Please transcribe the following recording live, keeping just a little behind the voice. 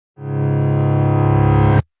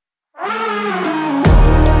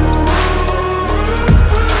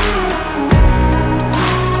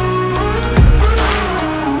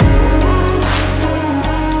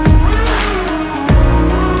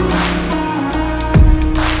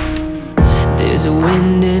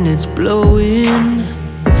it's blowing.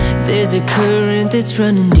 There's a current that's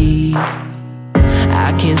running deep.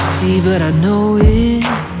 I can't see but I know it.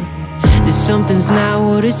 That something's not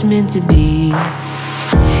what it's meant to be.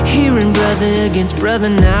 Hearing brother against brother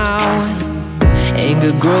now.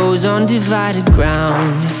 Anger grows on divided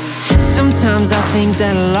ground. Sometimes I think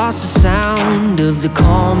that I lost the sound of the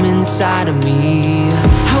calm inside of me.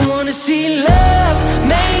 I wanna see love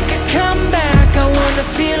make a comeback. I wanna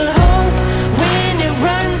feel hope when it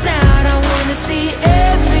runs out. I wanna see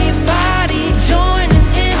everybody joining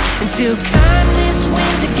in until kindness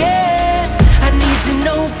wins again. I need to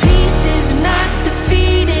know peace is not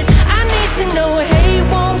defeated. I need to know hate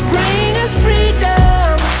won't bring us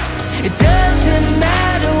freedom. It doesn't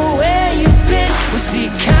matter where you've been, we'll see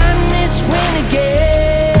kindness win again.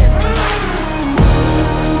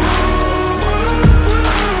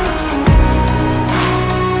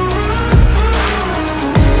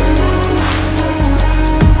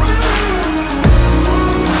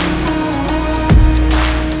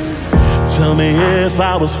 Tell me if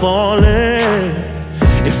I was falling,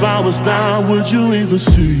 if I was down, would you even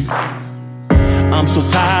see? I'm so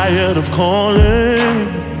tired of calling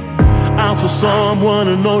out for someone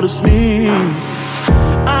to notice me.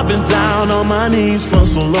 I've been down on my knees for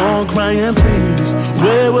so long, crying please.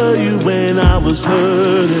 Where were you when I was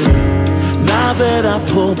hurting? Now that I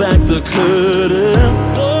pull back the curtain,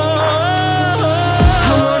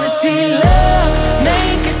 I wanna see love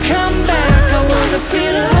make a comeback. I wanna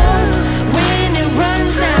feel hope when it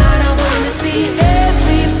runs out. I wanna see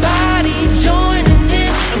everybody joining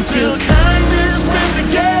in until kindness wins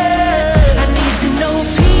again. I need to know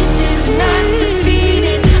peace is not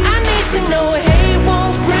defeated. I need to know hate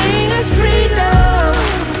won't bring us freedom.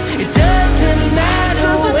 It doesn't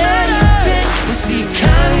matter where you've been, we'll see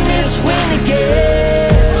kindness win again.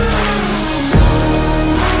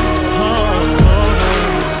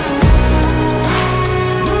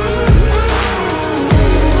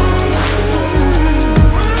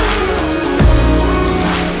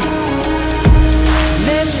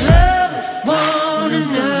 Let's love one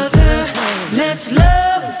another. Let's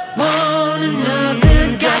love one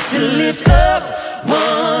another. Got to lift up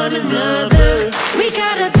one another.